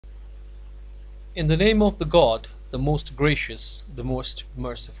In the name of the God, the most gracious, the most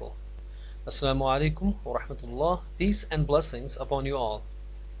merciful. Assalamu alaikum wa rahmatullah. Peace and blessings upon you all.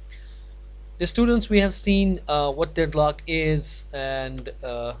 The students, we have seen what deadlock is and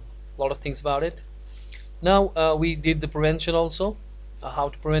a lot of things about it. Now we did the prevention also, how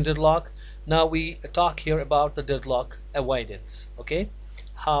to prevent deadlock. Now we talk here about the deadlock avoidance. Okay,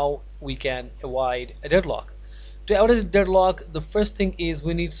 how we can avoid a deadlock. To avoid a deadlock, the first thing is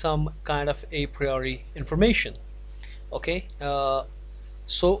we need some kind of a priori information. Okay,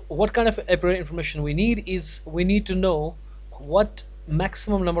 so what kind of a priori information we need is we need to know what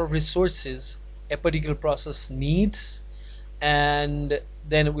maximum number of resources a particular process needs, and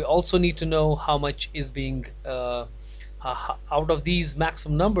then we also need to know how much is being out of these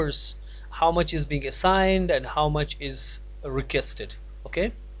maximum numbers, how much is being assigned and how much is requested.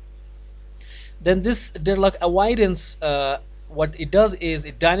 Okay, then this deadlock avoidance, what it does is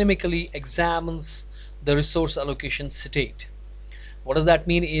it dynamically examines the resource allocation state. What does that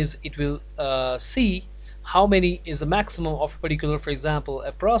mean is it will see how many is the maximum of a particular, for example,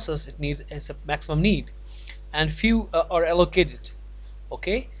 a process it needs as a maximum need, and few are allocated.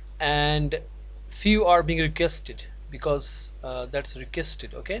 Okay, and few are being requested because that's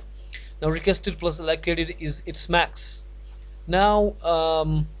requested. Okay, now requested plus allocated is its max. Now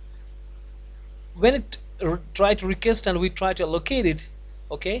when it try to request and we try to allocate it,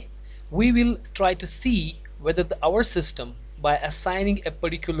 okay, we will try to see whether our system, by assigning a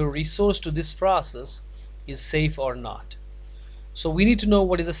particular resource to this process, is safe or not. So we need to know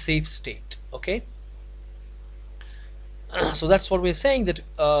what is a safe state. Okay, so that's what we're saying, that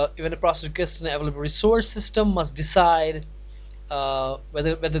when a process requests an available resource, system must decide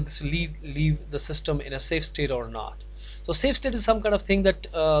whether this will leave the system in a safe state or not. So safe state is some kind of thing that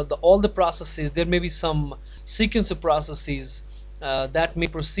all the processes, there may be some sequence of processes that may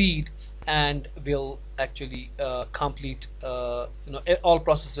proceed and will actually complete, all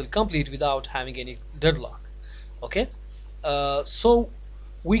processes will complete without having any deadlock. Okay, so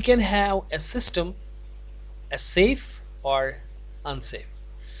we can have a system as safe or unsafe.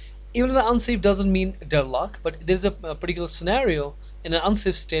 Even an unsafe doesn't mean deadlock, but there's a particular scenario in an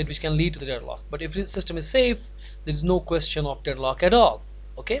unsafe state which can lead to the deadlock. But if the system is safe, there's no question of deadlock at all.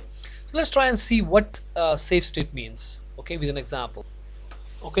 Okay, so let's try and see what safe state means, okay, with an example.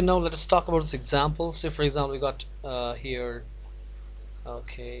 Okay, now let us talk about this example. So for example, we got here,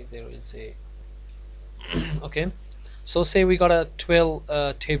 okay, there is a okay, so say we got a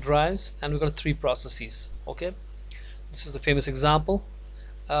 12 tape drives and we got 3 processes. Okay, this is the famous example.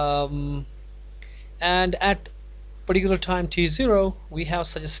 And at particular time t0, we have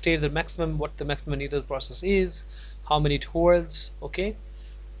such a state that maximum, what the maximum need of the process is, how many it holds. Okay,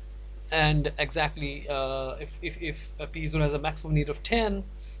 and exactly if a p0 has a maximum need of 10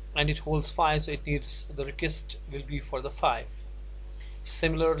 and it holds 5, so it needs, the request will be for the 5.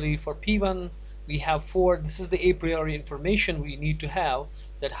 Similarly for p1 we have 4. This is the a priori information we need to have,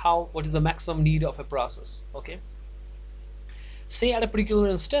 that what is the maximum need of a process. Okay, say at a particular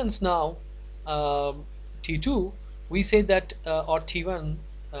instance now, t2, we say that or t1,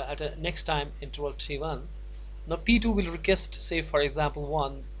 at a next time interval t1, now p2 will request, say for example,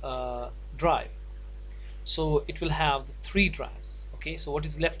 1 drive, so it will have 3 drives. Okay, so what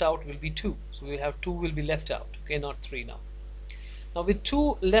is left out will be 2, so we will have 2 will be left out. Okay, not 3 now. Now with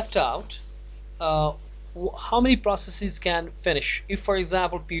 2 left out, how many processes can finish? If for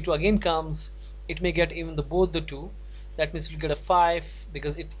example p2 again comes, it may get even both the 2. That means we'll get a 5,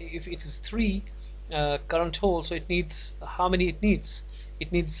 because if it is 3 current hold, so it needs, how many it needs?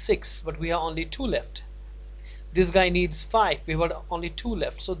 It needs 6, but we have only 2 left. This guy needs 5, we have only 2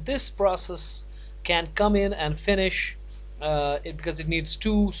 left. So this process can come in and finish because it needs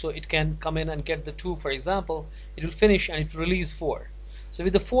 2, so it can come in and get the 2. For example, it will finish and it will release 4. So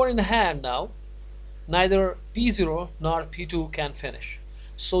with the 4 in the hand now, neither p0 nor p2 can finish.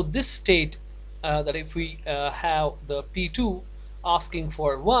 So this state, that if we have the p2 asking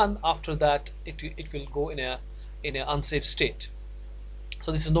for 1, after that it will go in a unsafe state.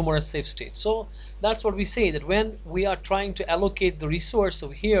 So this is no more a safe state. So that's what we say, that when we are trying to allocate the resource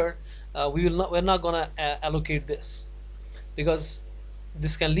over here, we're not gonna allocate this, because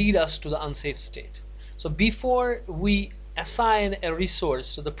this can lead us to the unsafe state. So before we assign a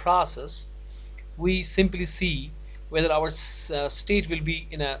resource to the process, we simply see whether our state will be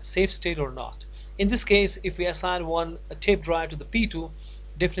in a safe state or not. In this case, if we assign a tape drive to the p2,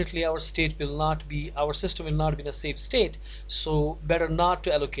 definitely our state will not be, our system will not be in a safe state, so better not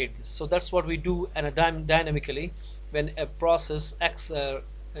to allocate this. So that's what we do, and dynamically, when a process X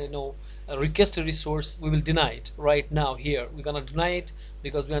request a resource, we will deny it right now. Here we're gonna deny it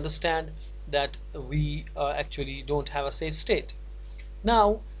because we understand that we actually don't have a safe state.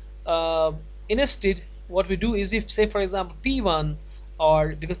 Now, uh, instead, what we do is, if say for example P1,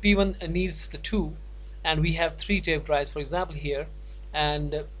 or because P1 needs the 2 and we have 3 tape drives for example here,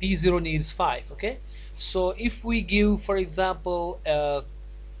 and P0 needs 5. Okay, so if we give for example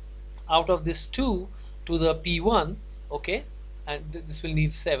out of this 2 to the P1, okay, and this will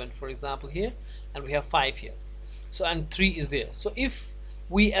need 7 for example here, and we have 5 here, so and 3 is there. So if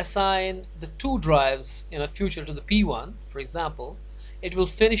we assign the 2 drives in a future to the P1 for example, it will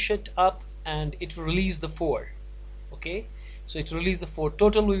finish it up and it will release the 4. Okay, so it will release the 4.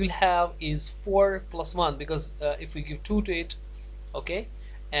 Total we will have is 4 plus 1, because if we give 2 to it, okay,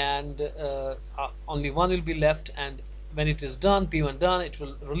 and only 1 will be left, and when it is done, P1 done, it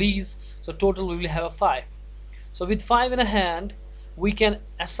will release. So total we will have a 5. So with 5 in a hand, we can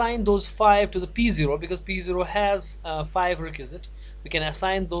assign those 5 to the P0, because P0 has 5 requisite. We can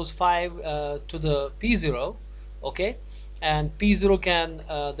assign those 5 to the P0, okay, and P0 can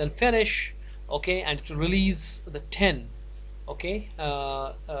then finish, okay, and it will release the 10, okay,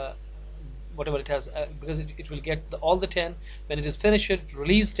 whatever it has, because it will get all the 10. When it is finished, it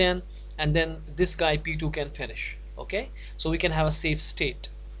release 10, and then this guy P2 can finish. Okay, so we can have a safe state.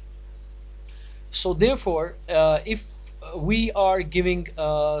 So therefore, if we are giving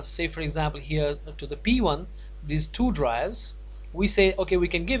say for example here to the P1 these 2 drives, we say okay, we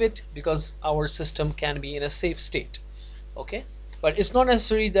can give it because our system can be in a safe state. Okay, but it's not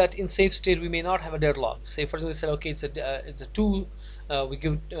necessary that in safe state we may not have a deadlock. Say for example we said okay, it's a 2, we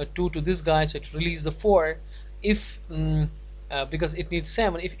give 2 to this guy, so it releases the 4. If because it needs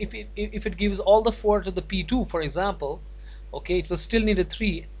 7, if it gives all the 4 to the P2 for example, okay, it will still need a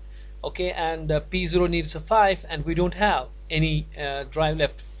 3, okay, and P0 needs a 5, and we don't have any drive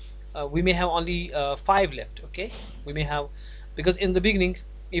left. We may have only 5 left. Okay, we may have, because in the beginning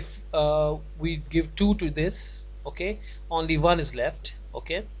if we give 2 to this, okay, only 1 is left.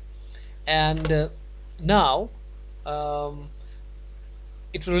 Okay, and now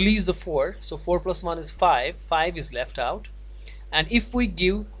it will release the 4, so 4 plus 1 is 5. 5 is left out, and if we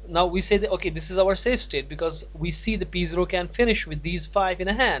give, now we say that okay, this is our safe state because we see the P0 can finish with these 5 in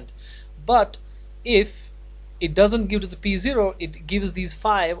a hand. But if it doesn't give to the P0, it gives these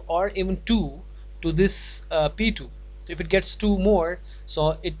 5 or even 2 to this P2. If it gets 2 more,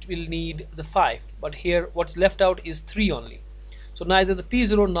 so it will need the 5, but here what's left out is 3 only. So neither the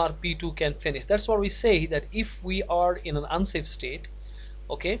P0 nor P2 can finish. That's why we say that if we are in an unsafe state,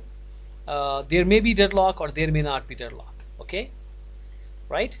 okay, there may be deadlock or there may not be deadlock. Okay,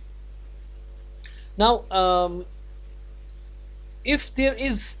 right? Now if there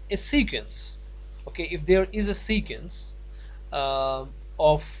is a sequence, okay, if there is a sequence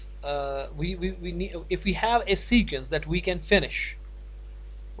of we need, if we have a sequence that we can finish,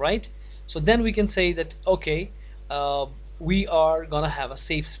 right, so then we can say that okay, we are gonna have a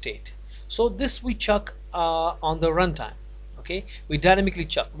safe state. So this we chuck on the runtime. Okay, we dynamically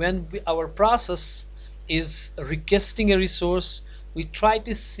chuck when our process is requesting a resource. We try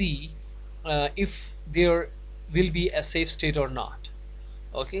to see if there will be a safe state or not.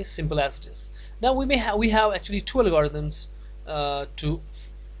 Okay, simple as it is. Now we have actually 2 algorithms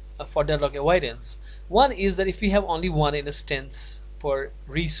for deadlock avoidance. One is that if we have only 1 instance per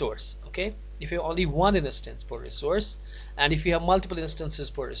resource, okay, if you have only 1 instance per resource, and if you have multiple instances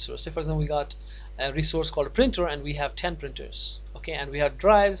per resource. So for example, we got a resource called a printer and we have 10 printers, okay, and we have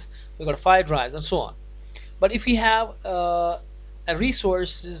drives, we got 5 drives and so on. But if we have a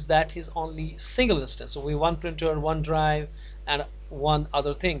resources that is only single instance, so we have 1 printer, 1 drive, and 1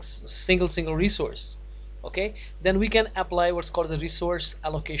 other things, single resource, okay, then we can apply what's called as a resource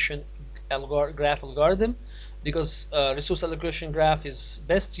allocation graph algorithm, because resource allocation graph is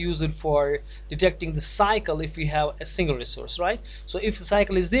best used for detecting the cycle if we have a single resource, right? So if the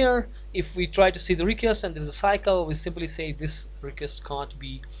cycle is there, if we try to see the request and there's a cycle, we simply say this request can't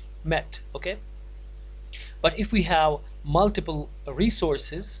be met. Okay, but if we have multiple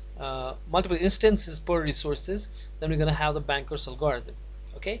resources, multiple instances per resources, then we're going to have the banker's algorithm.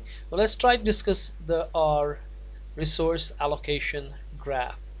 Okay, well, let's try to discuss the resource allocation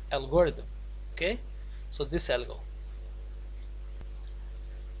graph algorithm. Okay, so this algo.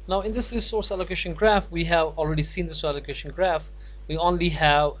 Now in this resource allocation graph, we have already seen this allocation graph. We only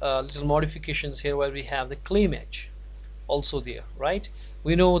have little modifications here where we have the claim edge also there, right?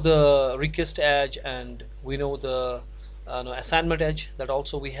 We know the request edge and we know the assignment edge. That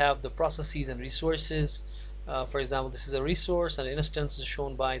also we have the processes and resources. For example, this is a resource and instance is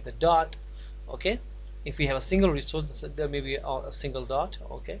shown by the dot. Okay, if we have a single resource, there may be a single dot.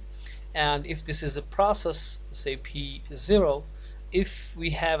 Okay, and if this is a process, say P0, if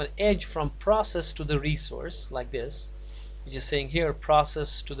we have an edge from process to the resource like this, which is saying here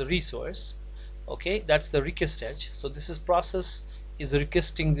process to the resource, okay, that's the request edge. So this is process is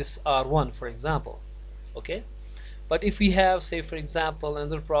requesting this R1, for example, okay. But if we have, say for example,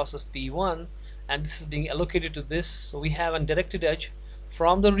 another process P1 and this is being allocated to this, so we have a directed edge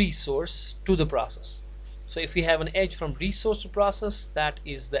from the resource to the process. So if we have an edge from resource to process, that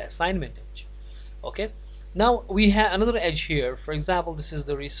is the assignment edge, okay. Now we have another edge here. For example, this is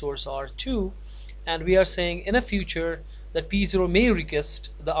the resource R2 and we are saying in a future that P0 may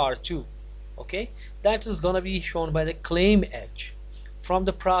request the R2, okay. That is gonna be shown by the claim edge from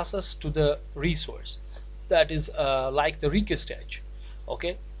the process to the resource. That is like the request edge,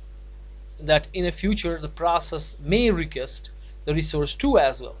 okay, that in a future the process may request the resource 2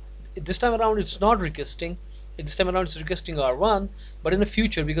 as well. This time around it's not requesting, this time around it's requesting R1, but in the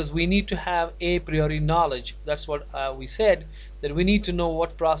future, because we need to have a priori knowledge, that's what we said, that we need to know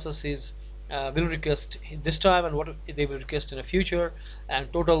what process is will request this time and what they will request in the future,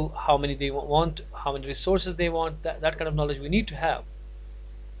 and total how many they want, how many resources they want, that kind of knowledge we need to have.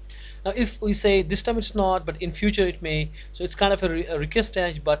 Now if we say this time it's not, but in future it may, so it's kind of a request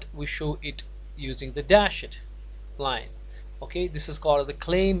edge, but we show it using the dashed line, okay. This is called the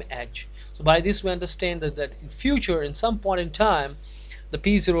claim edge. So by this we understand that in future, in some point in time, the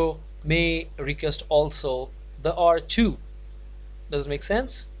P0 may request also the R2. Does it make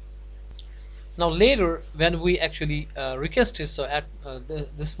sense? Now later when we actually request it, so at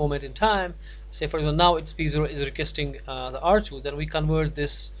this moment in time, say for example now it's P0 is requesting the R2, then we convert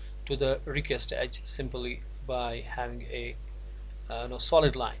this to the request edge simply by having a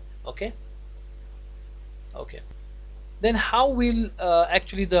solid line, okay. Then how will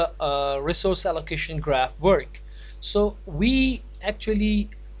actually the resource allocation graph work? So we actually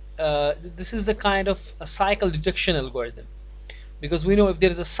this is the kind of a cycle detection algorithm, because we know if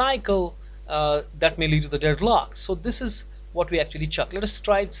there is a cycle that may lead to the deadlock. So this is what we actually check. Let us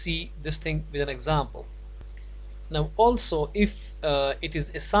try to see this thing with an example. Now also if it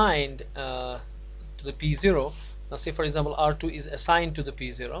is assigned to the P0, now say for example R2 is assigned to the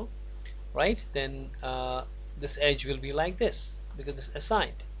P0, right, then this edge will be like this because it's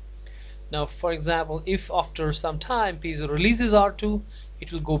assigned. Now for example, if after some time P0 releases R2,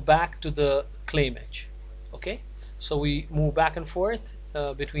 it will go back to the claim edge, okay. So we move back and forth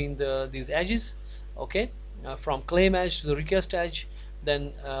between these edges, okay, from claim edge to the request edge.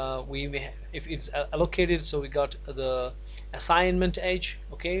 Then we may, if it's allocated, so we got the assignment edge,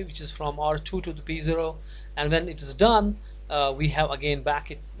 okay, which is from R2 to the P0, and when it is done we have again back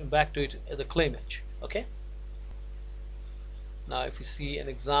to it the claim edge, okay. Now if we see an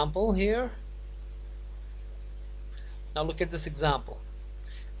example here, now look at this example,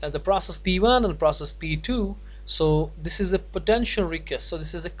 the process P1 and process P2. So this is a potential request, so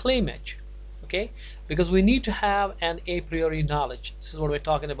this is a claim edge, okay, because we need to have an a priori knowledge. This is what we're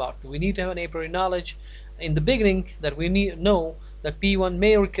talking about. We need to have an a priori knowledge in the beginning, that we need to know that P1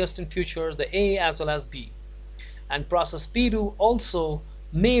 may request in future the A as well as B, and process P2 also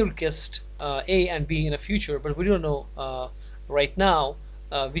may request A and B in the future, but we don't know right now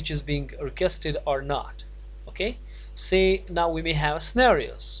which is being requested or not, okay. Say now we may have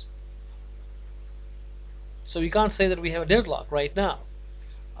scenarios, so we can't say that we have a deadlock right now,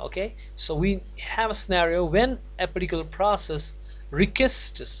 okay. So we have a scenario when a particular process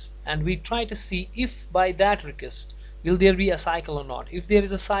requests, and we try to see if by that request will there be a cycle or not. If there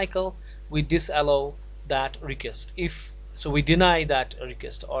is a cycle, we disallow that request. If so, we deny that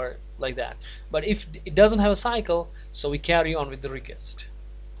request or like that. But if it doesn't have a cycle, so we carry on with the request.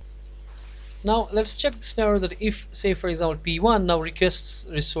 Now let's check the scenario that if, say for example, P1 now requests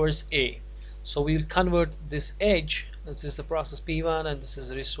resource A, so we'll convert this edge. This is the process P1 and this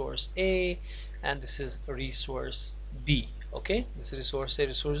is resource A and this is resource B, okay. This is resource A,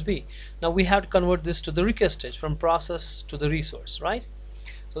 resource B. Now we have to convert this to the request edge from process to the resource, right?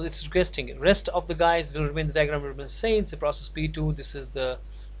 So it's requesting it. Rest of the guys will remain, the diagram will remain the same. It's the process P2, this is the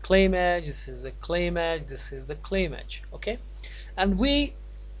claim edge, this is the claim edge, this is the claim edge, okay. And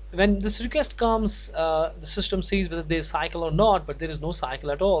when this request comes, the system sees whether there is cycle or not, but there is no cycle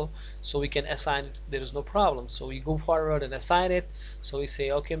at all, so we can assign it, there is no problem. So we go forward and assign it. So we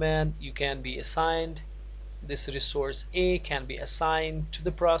say, okay man, you can be assigned, this resource A can be assigned to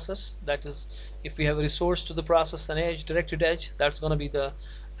the process. That is, if we have a resource to the process, an edge, directed edge, that's going to be the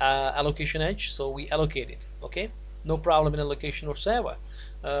allocation edge, so we allocate it, okay. No problem in allocation whatsoever.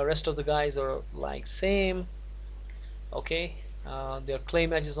 Rest of the guys are like same, okay. Their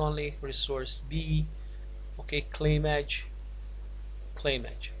claim edge is only resource B, okay, claim edge, claim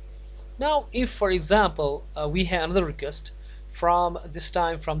edge. Now if for example we have another request from this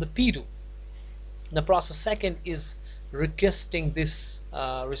time from the P2. The process second is requesting this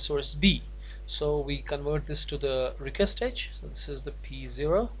resource B. So we convert this to the request edge. So this is the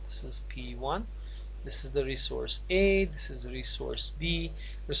P0, this is P1, this is the resource A, this is the resource B.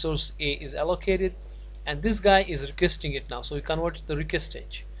 Resource A is allocated and this guy is requesting it now, so we convert to the request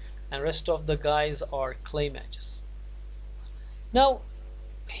edge, and rest of the guys are claim edges. Now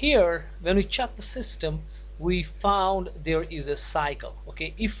here when we check the system, we found there is a cycle.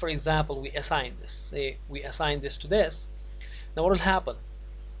 Okay, if for example we assign this, say we assign this to this, now what will happen?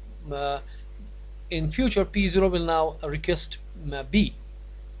 In future P0 will now request B.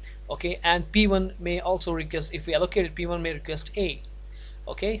 Okay, and P1 may also request, if we allocate it, P1 may request A.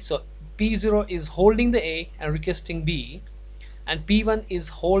 Okay, so P0 is holding the A and requesting B, and P1 is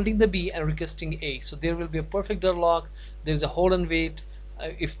holding the B and requesting A. So there will be a perfect deadlock. There's a hold and wait.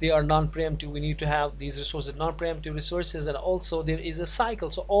 If they are non-preemptive, we need to have these resources non-preemptive resources, and also there is a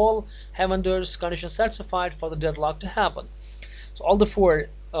cycle. So all have under conditions satisfied for the deadlock to happen. So all the four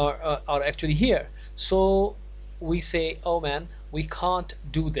are actually here. So we say, oh man, we can't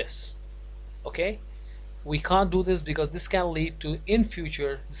do this. Okay, we can't do this because this can lead to, in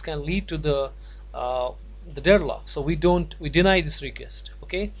future, this can lead to the deadlock. So we deny this request.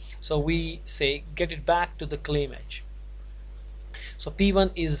 Okay, so we say get it back to the claim edge. So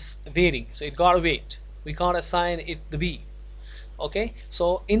P1 is waiting, so it gotta wait. We can't assign it the B. Okay,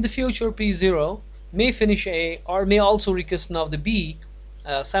 so in the future P0 may finish A or may also request now the B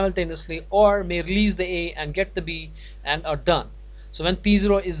simultaneously, or may release the A and get the B and are done. So when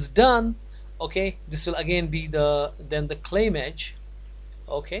P0 is done, okay, this will again be the claim edge.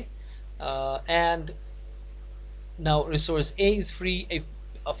 Okay, and now resource A is free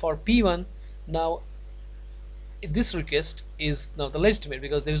for P1. Now this request is now the legitimate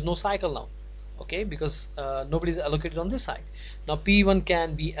because there is no cycle now. Okay, because nobody is allocated on this side. Now P1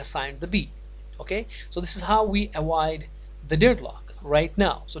 can be assigned the B. Okay, so this is how we avoid the deadlock right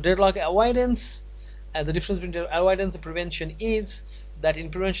now. So deadlock avoidance, and the difference between avoidance and prevention is that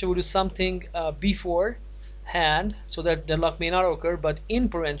in prevention we do something beforehand so that deadlock may not occur, but in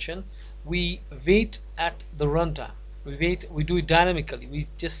prevention we wait at the runtime. We do it dynamically. We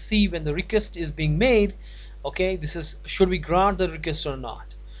just see when the request is being made. Okay, this is, should we grant the request or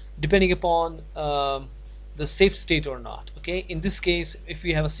not, depending upon the safe state or not. Okay, in this case, if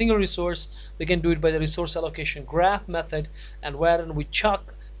we have a single resource, we can do it by the resource allocation graph method, and wherein we check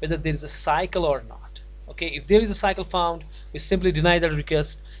whether there is a cycle or not. Okay, if there is a cycle found, we simply deny that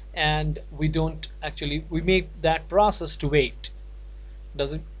request, and we don't actually, we make that process to wait.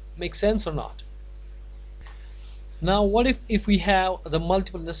 Does it make sense or not? Now what if we have the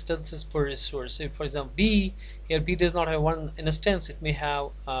multiple instances per resource? If for example B, here B does not have one instance, it may have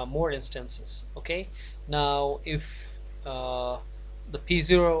more instances. Okay, now if the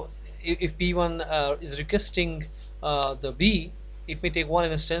P0, if P1 is requesting the B, it may take one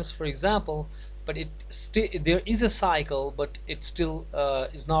instance for example, but it still, there is a cycle, but it still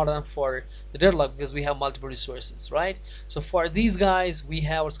is not enough for the deadlock because we have multiple resources, right? So for these guys we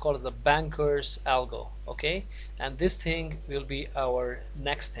have what's called as the banker's algo. Okay, and this thing will be our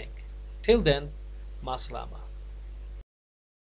next thing. Till then, masalama.